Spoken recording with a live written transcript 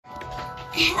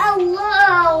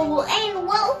Hello and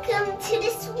welcome to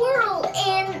this world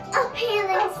and up here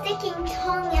and sticking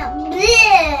tongue out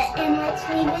bleh, and let's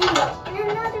me video and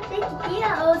another video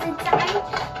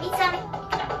inside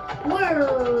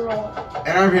world.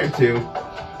 And I'm here too.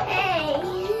 Hey.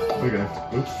 Okay.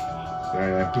 Oops.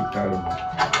 Sorry, I pooped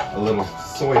out a little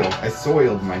soil. I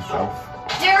soiled myself.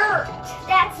 Dirt.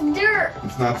 That's dirt.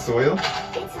 It's not soil?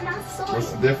 It's not soil.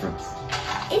 What's the difference?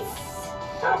 It's.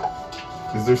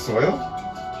 Is there soil?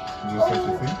 Is there such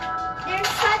a thing?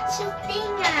 There's such a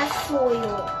thing as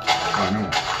soil. Oh, no.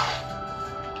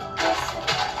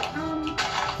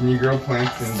 Can you grow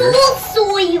plants in dirt?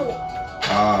 Soil.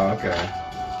 Ah, okay.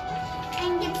 I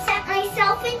can set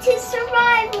myself into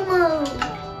survival mode.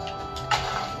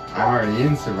 I'm already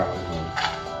in survival mode.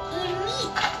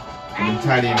 I've been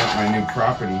tidying up my new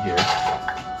property here.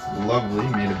 It's lovely,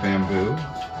 made of bamboo.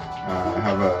 I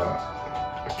have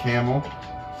a camel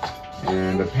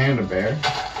and a panda bear.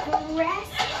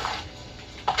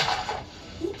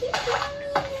 You keep telling me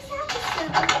in this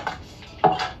episode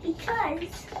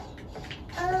because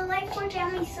like we're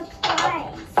down me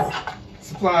supplies.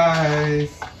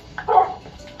 Supplies!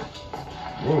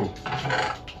 Whoa,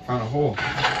 found a hole.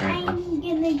 I'm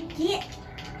gonna get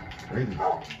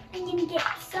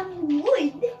some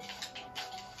wood.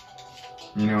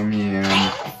 You know me, I'm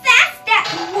fast at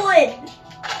wood.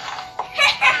 I'm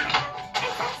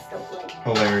fast at wood.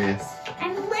 hilarious.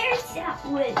 I'm hilarious at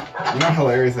wood. You're not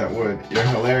hilarious at wood. You're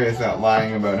hilarious at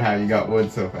lying about how you got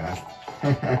wood so fast.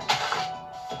 Hey,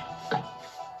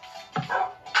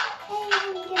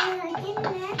 I'm gonna get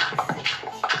an axe.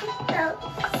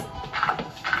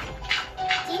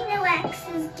 Do you know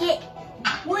axes get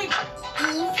wood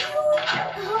easy?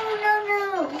 Oh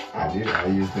no. I do. I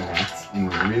used an axe in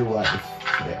real life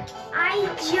today.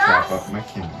 Chop up my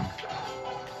kindling.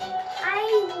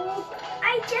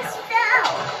 I just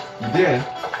fell. You did?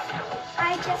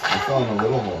 I just I fell in a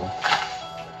little hole.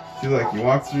 See, like, you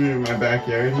walk through my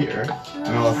backyard here,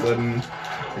 and all of a sudden,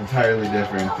 entirely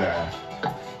different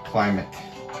climate,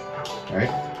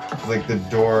 right? It's like the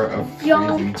door of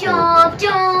freezing cold.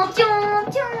 Jump. So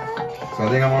I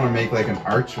think I want to make like an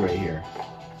archway here.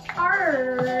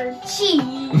 Archie.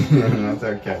 That's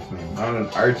our cat's name. Not an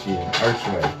Archie, an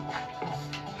archway.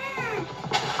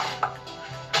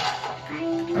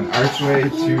 An archway to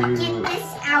Get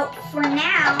this out for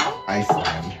now.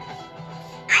 Iceland.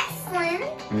 Iceland?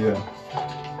 Yeah.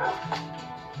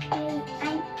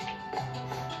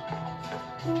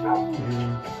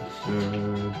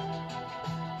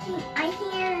 I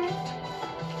hear.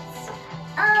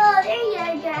 Oh, there you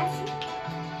are, Grassy.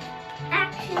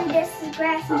 Actually, this is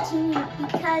Grassy Junior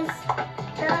because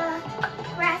the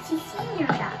Grassy Senior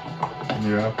died.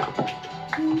 Yeah.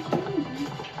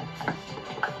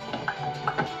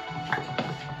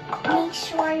 Make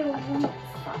sure you won't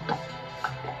fall.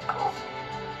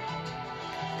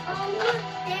 Oh, look,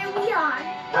 there we are.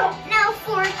 Now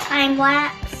for a time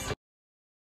lapse.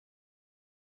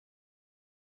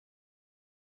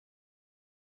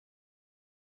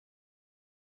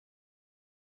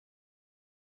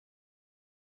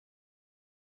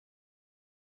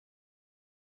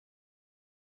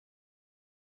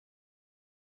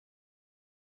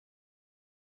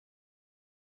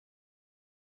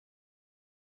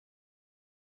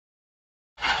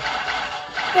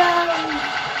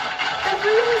 The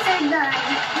rooms are done.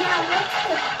 Now let's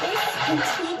put this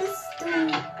into the store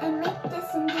and make this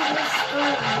into the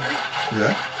storage.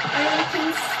 Yeah? Where we can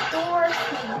store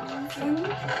things in.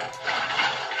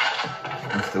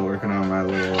 I'm still working on my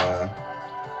little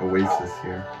oasis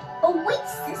here.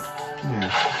 Oasis? Yeah.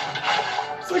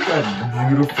 It's like a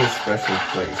beautiful special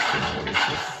place, an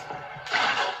oasis.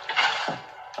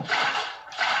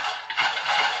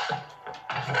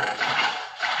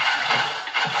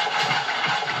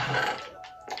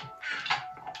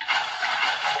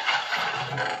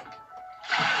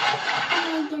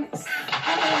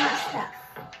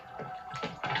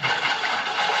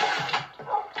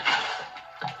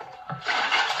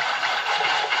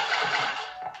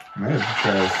 I might have to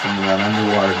try some of that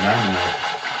underwater dynamite.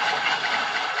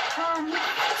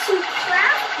 To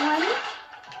craft one,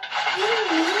 you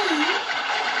need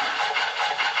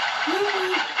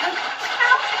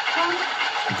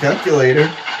a Calculator?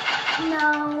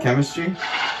 No. Chemistry?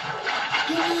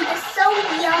 You need a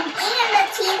sodium and a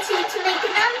TNT to make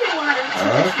an underwater TNT.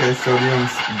 Oh, okay, sodium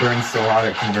burns so hot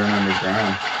it can burn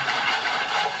underground.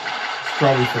 It's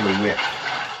probably for the wick.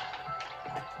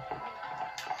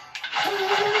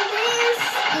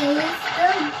 And this is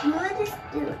the goodest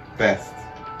dude. Best.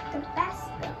 The best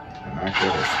dude. And not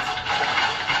goodest.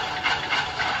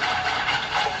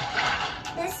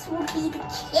 This will be the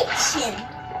kitchen.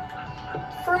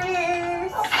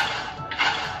 furnace,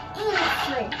 and a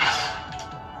fridge.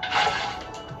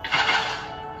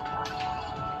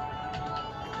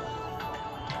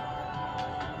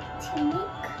 To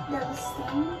make those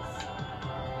things,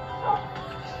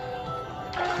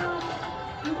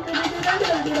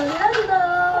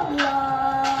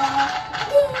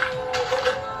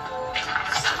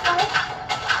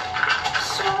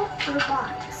 silver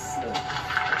box.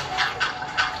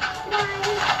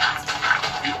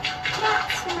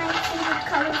 That's my favorite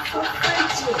color for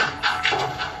fridges.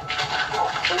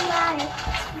 Black,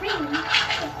 green,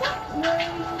 but don't worry.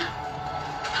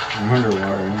 I'm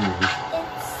underwater anyways.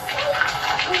 It's safe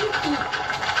and deep.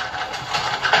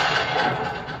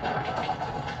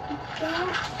 That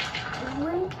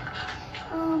one,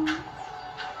 oh,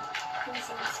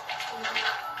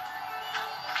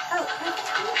 let's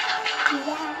do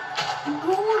that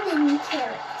golden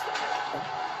carrot.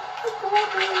 A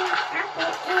golden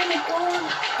apple and a golden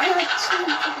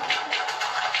cheese.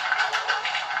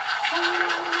 And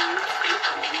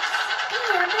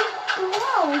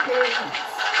blueberries.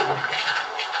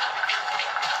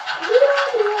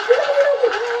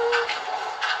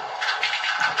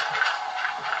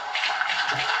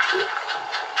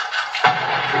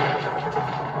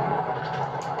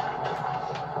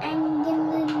 I'm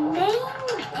gonna name it.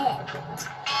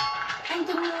 I'm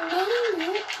gonna name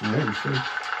it. Yeah, you should.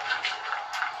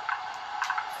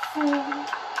 Three.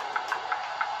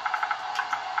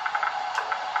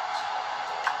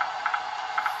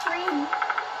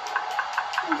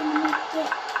 I'm gonna make it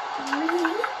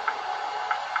three.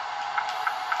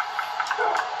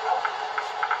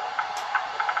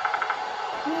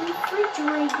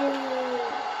 Refrigerator.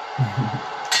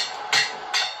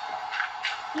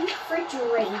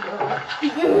 Refrigerator.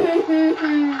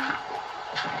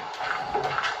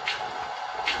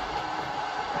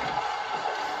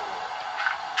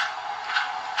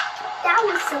 That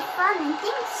was so fun, and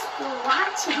thanks for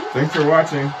watching. Thanks for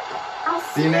watching. I'll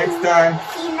See you next time.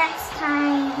 See you next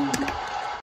time.